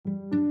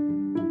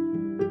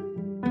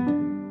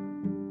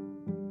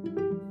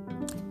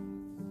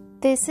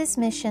This is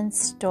Mission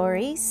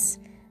Stories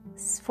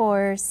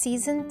for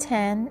Season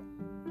 10,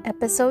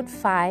 Episode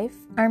 5.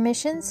 Our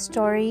mission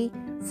story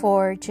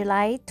for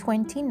July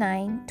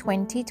 29,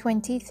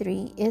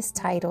 2023 is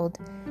titled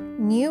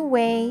New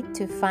Way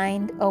to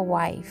Find a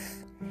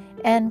Wife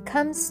and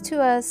comes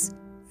to us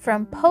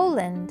from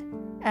Poland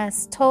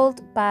as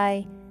told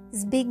by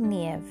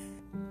Zbigniew.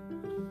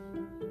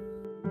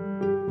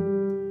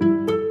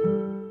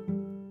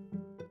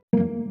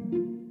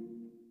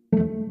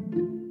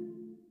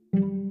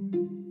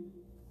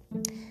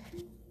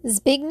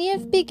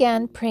 Zbigniew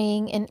began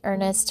praying in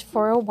earnest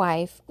for a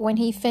wife when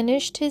he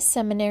finished his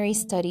seminary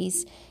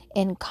studies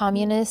in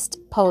communist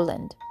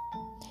Poland.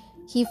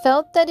 He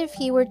felt that if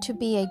he were to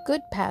be a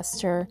good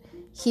pastor,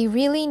 he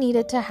really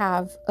needed to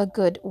have a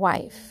good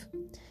wife.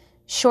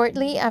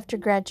 Shortly after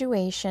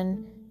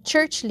graduation,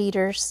 church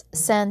leaders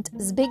sent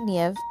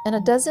Zbigniew and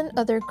a dozen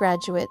other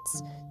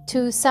graduates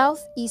to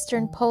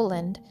southeastern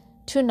Poland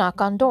to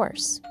knock on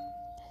doors.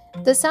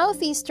 The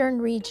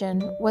southeastern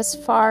region was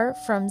far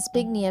from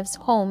Zbigniew's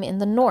home in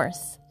the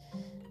north.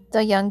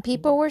 The young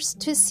people were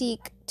to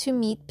seek to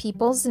meet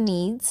people's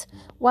needs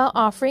while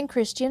offering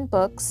Christian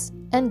books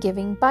and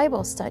giving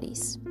Bible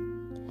studies.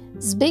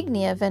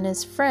 Zbigniew and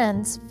his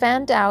friends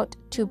fanned out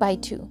 2 by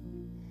 2.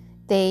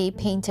 They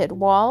painted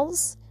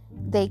walls,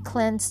 they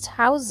cleansed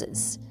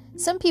houses.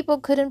 Some people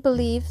couldn't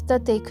believe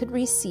that they could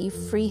receive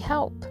free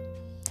help.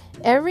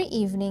 Every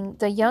evening,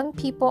 the young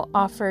people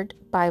offered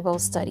Bible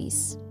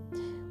studies.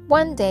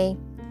 One day,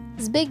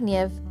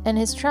 Zbigniew and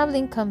his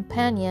traveling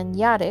companion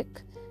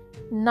Jarek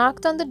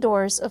knocked on the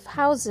doors of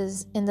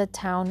houses in the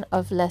town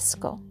of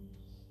Lesko.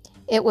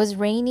 It was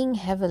raining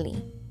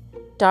heavily.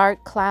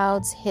 Dark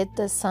clouds hid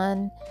the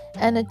sun,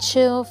 and a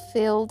chill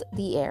filled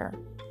the air.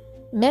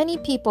 Many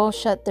people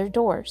shut their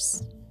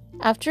doors.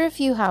 After a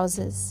few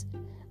houses,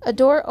 a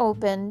door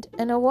opened,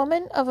 and a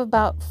woman of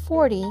about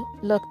 40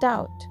 looked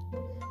out.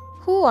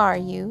 "Who are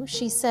you?"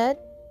 she said.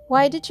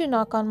 "Why did you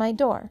knock on my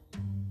door?"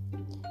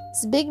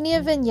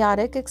 Zbigniew and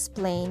Jarek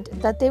explained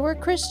that they were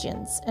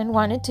Christians and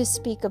wanted to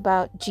speak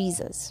about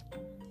Jesus.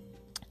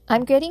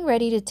 "I'm getting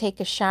ready to take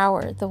a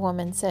shower," the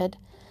woman said.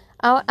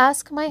 "I'll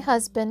ask my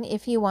husband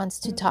if he wants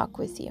to talk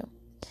with you."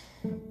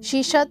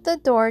 She shut the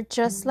door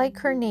just like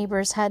her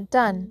neighbors had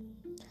done.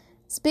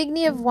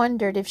 Zbigniew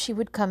wondered if she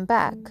would come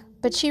back,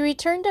 but she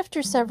returned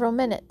after several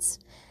minutes.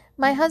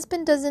 "My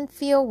husband doesn't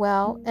feel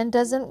well and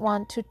doesn't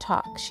want to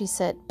talk," she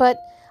said, "but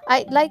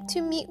I'd like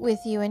to meet with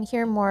you and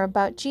hear more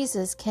about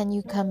Jesus. Can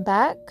you come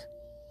back?"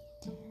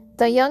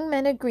 The young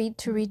men agreed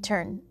to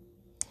return.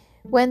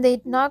 When they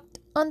knocked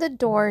on the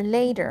door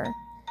later,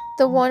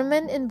 the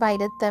woman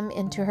invited them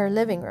into her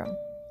living room.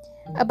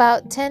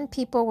 About 10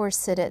 people were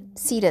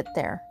seated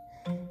there.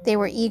 They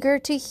were eager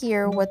to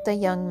hear what the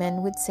young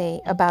men would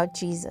say about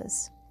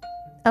Jesus.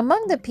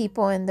 Among the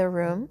people in the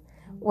room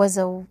was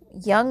a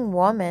young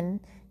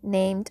woman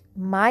named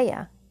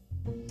Maya.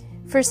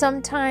 For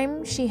some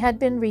time, she had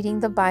been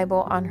reading the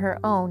Bible on her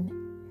own.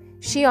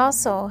 She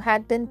also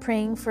had been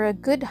praying for a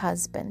good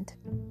husband.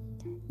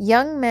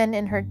 Young men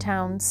in her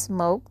town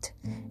smoked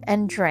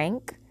and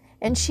drank,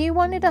 and she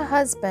wanted a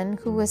husband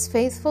who was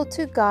faithful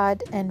to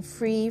God and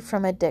free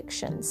from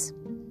addictions.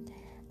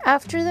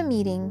 After the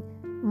meeting,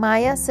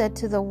 Maya said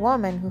to the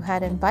woman who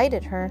had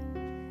invited her,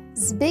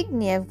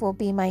 "Zbigniew will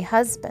be my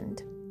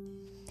husband."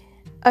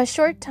 A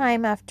short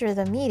time after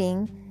the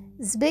meeting,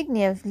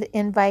 Zbigniew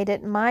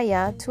invited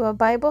Maya to a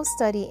Bible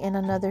study in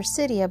another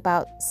city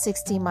about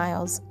 60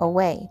 miles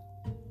away.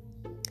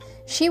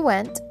 She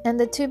went, and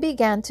the two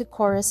began to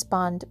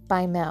correspond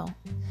by mail.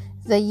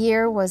 The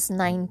year was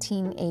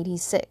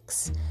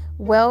 1986,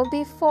 well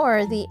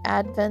before the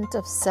advent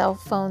of cell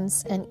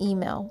phones and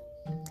email.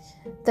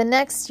 The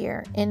next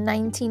year, in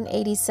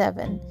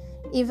 1987,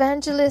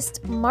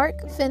 evangelist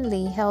Mark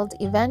Finley held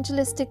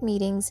evangelistic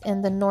meetings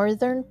in the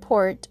northern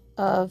port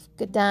of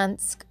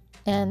Gdansk,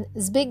 and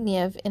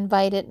Zbigniew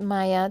invited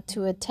Maya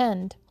to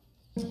attend.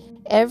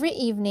 Every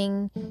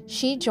evening,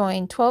 she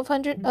joined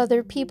 1,200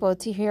 other people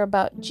to hear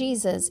about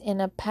Jesus in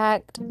a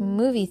packed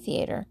movie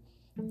theater.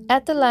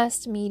 At the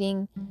last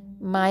meeting,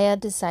 Maya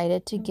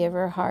decided to give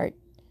her heart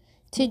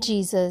to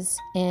Jesus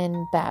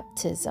in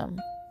baptism.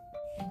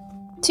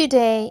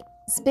 Today,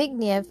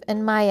 Zbigniew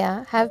and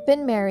Maya have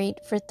been married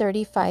for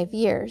 35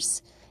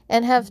 years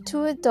and have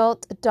 2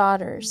 adult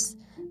daughters,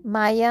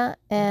 Maya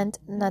and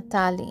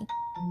Natalie.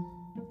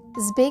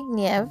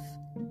 Zbigniew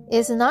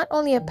is not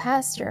only a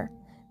pastor,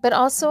 but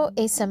also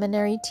a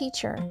seminary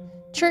teacher,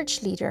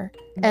 church leader,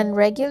 and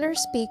regular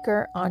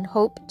speaker on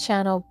Hope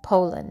Channel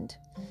Poland.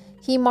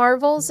 He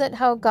marvels at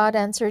how God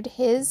answered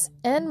his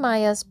and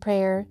Maya's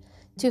prayer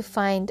to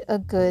find a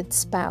good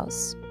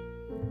spouse.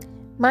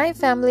 "My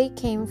family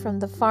came from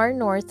the far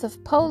north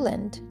of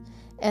Poland,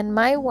 and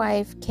my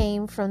wife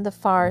came from the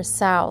far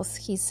south,"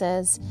 he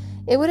says.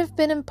 "It would have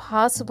been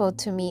impossible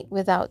to meet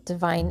without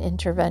divine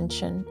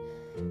intervention."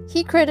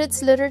 He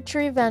credits literature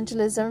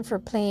evangelism for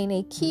playing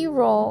a key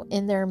role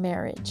in their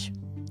marriage.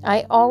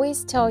 "I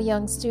always tell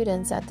young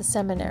students at the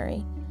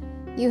seminary,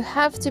 You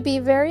have to be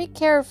very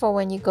careful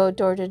when you go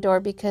door to door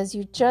because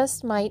you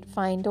just might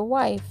find a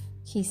wife,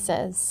 he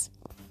says.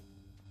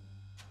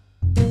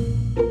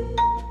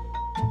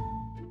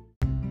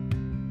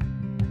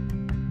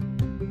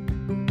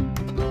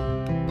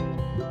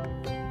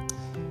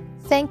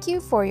 Thank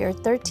you for your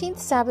 13th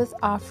Sabbath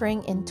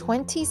offering in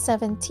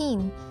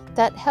 2017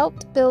 that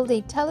helped build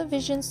a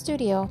television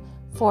studio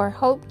for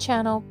Hope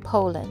Channel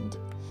Poland.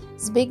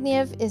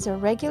 Zbigniew is a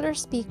regular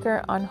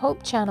speaker on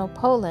Hope Channel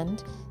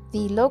Poland,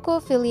 the local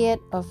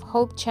affiliate of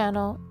Hope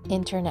Channel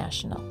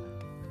International.